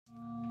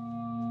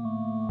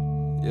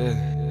Yeah.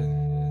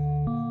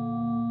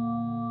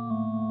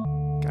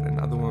 Got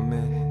another one,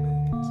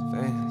 man. It's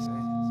Vance.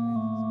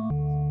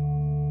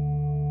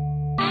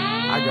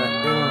 I got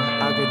M's,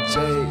 I got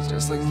J's,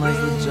 just like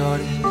Michael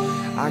Jordan.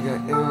 I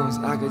got M's,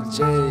 I got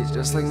J's,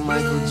 just like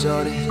Michael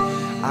Jordan.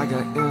 I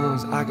got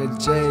M's, I got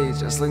J's,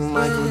 just like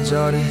Michael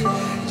Jordan.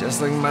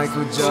 Just like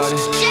Michael Jordan.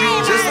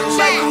 Just like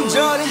Michael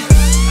Jordan.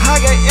 I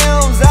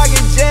got M's, I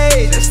got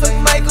J's, just like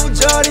Michael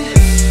Jordan.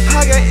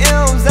 I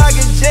got M's, I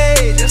got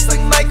J's, just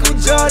like Michael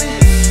Jordan.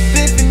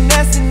 Been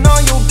finessing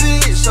on your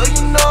bitch, so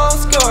you know I'm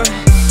scoring.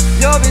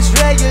 Your bitch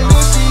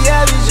regular, she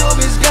average, your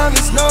bitch got me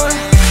snoring.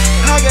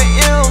 I got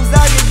M's,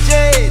 I got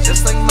J's,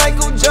 just like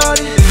Michael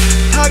Jordan.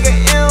 I got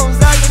M's,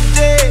 I got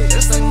J's,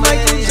 just like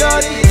Michael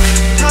Jordan.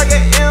 I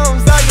got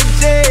M's, I got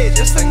J's,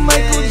 just like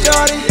Michael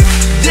Jordan.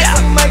 Just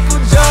like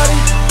Michael Jordan,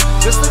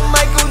 just like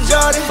Michael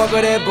Jordan. Fuck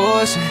all that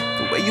bullshit.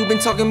 The way you been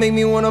talking make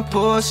me wanna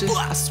push it.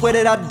 I swear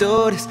that I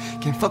do this.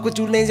 Can't fuck with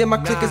you lanes, yeah, my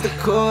clique is the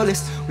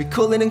coolest. We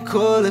coolin' and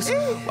coolest.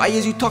 Why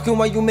is you talking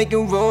while you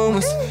making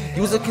rumors?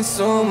 You's a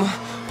consumer,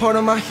 part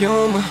of my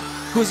humor.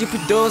 Who's your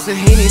producer?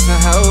 He needs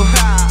some help.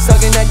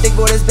 Sucking that dick,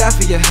 boy, that's bad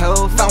for your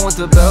health. I want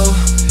the bell,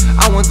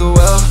 I want the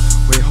well.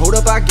 Wait, hold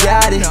up, I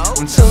got it.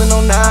 I'm chillin'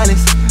 on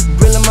islands,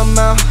 grill in my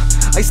mouth.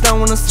 Iced down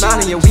when I'm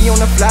smiling, yeah, we on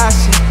the fly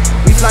shit.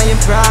 We flying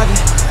private,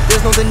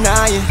 there's no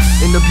denying.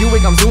 In the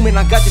Buick, I'm zooming,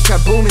 I got the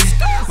trap booming.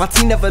 My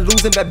team never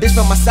losing, bad bitch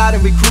by my side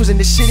and we cruising.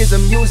 This shit is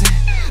amusing.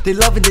 They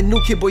loving the new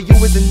kid, boy, you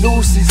is a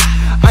nuisance.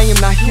 I am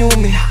not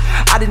human,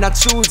 I did not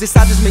choose this,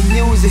 I just make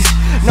music.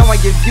 Now I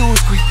get views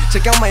quick,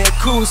 check out my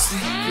acoustic.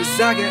 Cause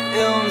I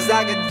got M's,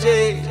 I got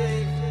J's.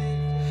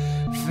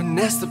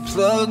 Finesse the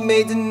plug,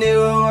 made the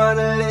Nero on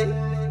a lake.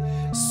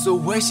 So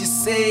what she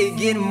say,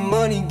 getting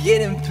money,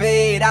 getting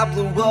paid. I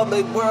blew up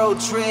like World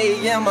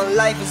Trade, yeah, my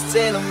life is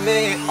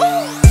tailor-made.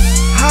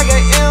 I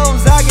got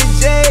M's, I got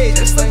J's,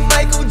 just like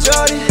Michael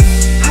Jordan.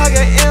 I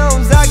got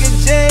M's, I got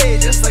J's,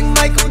 just like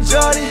Michael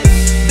Jordan.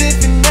 Been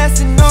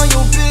finessing on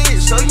your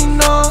bitch, so you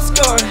know I'm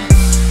scoring.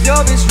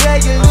 Your bitch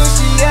regular,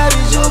 she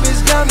average, your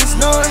bitch got me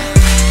snoring.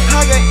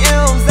 I got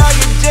M's, I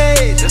got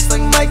J's, just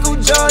like Michael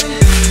Jordan.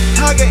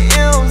 I got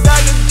M's,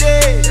 I got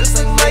J's, just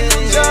like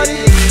Michael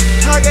Jordan.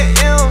 I got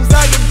M's,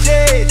 I got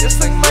J's, just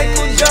like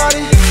Michael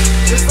Jordan.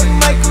 Just like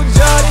Michael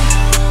Jordan,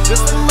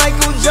 just like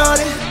Michael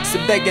Jordan.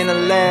 Sit back and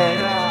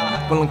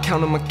laugh while I'm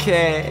counting my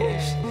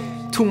cash.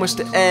 Too much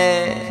to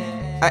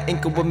add, I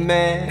ain't good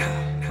mad.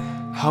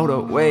 Hold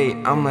up, wait,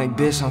 I'm like,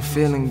 bitch, I'm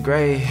feeling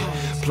great.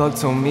 Plug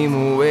told me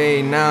move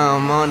away, now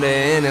I'm on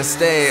the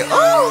interstate.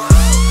 Ooh!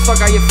 Fuck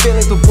how you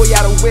feeling, the boy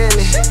out of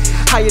wheeling.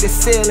 Higher than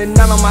ceiling,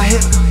 none on my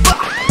hip.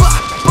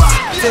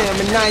 Damn,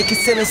 and now you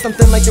considering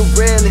something like the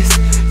realest.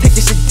 Take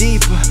this shit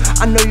deeper,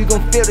 I know you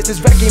gon' feel it.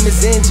 This rap game is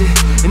injured,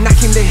 and I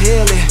came to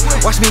heal it.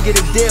 Watch me get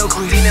a deal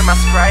quick. In my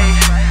Sprite,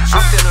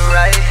 I'm feeling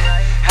right.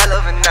 Hell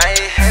of a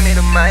night, hand me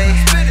the mic.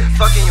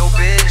 Fucking your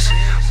bitch,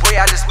 boy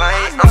I just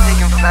might. I'm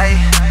taking flight,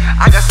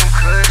 I got some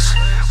kush.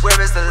 Where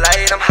is the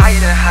light? I'm higher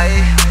than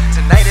height.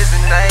 Tonight is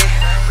the night,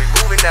 we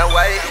moving that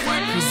way.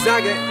 Cause I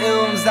got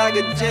M's, I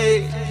got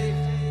J's.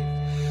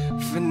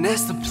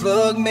 Finesse the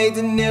plug, made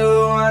the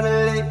Nero on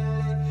a lake.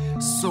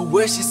 So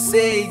what she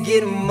say,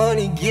 getting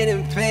money,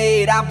 getting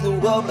paid. I blew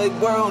up like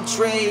World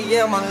Trade,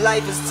 yeah, my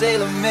life is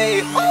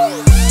tailor-made.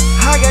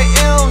 I got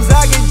M's,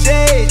 I got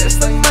J's,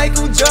 just like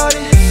Michael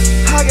Jordan.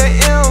 I got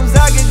M's,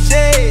 I got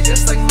J's,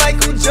 just like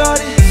Michael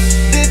Jordan.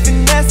 Been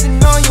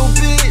finessing on your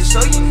bitch, so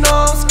you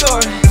know I'm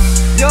scoring.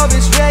 Your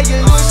bitch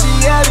regular, she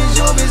average,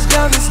 your bitch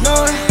got me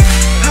snoring.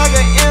 I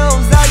got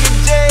M's, I got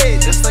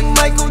J's, just like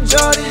Michael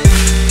Jordan.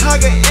 I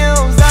got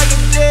M's, I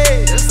got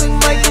J's, just like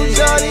Michael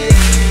Jordan.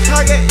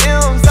 I got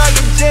M's, I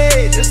got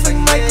J's, just like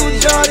Michael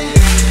Jordan.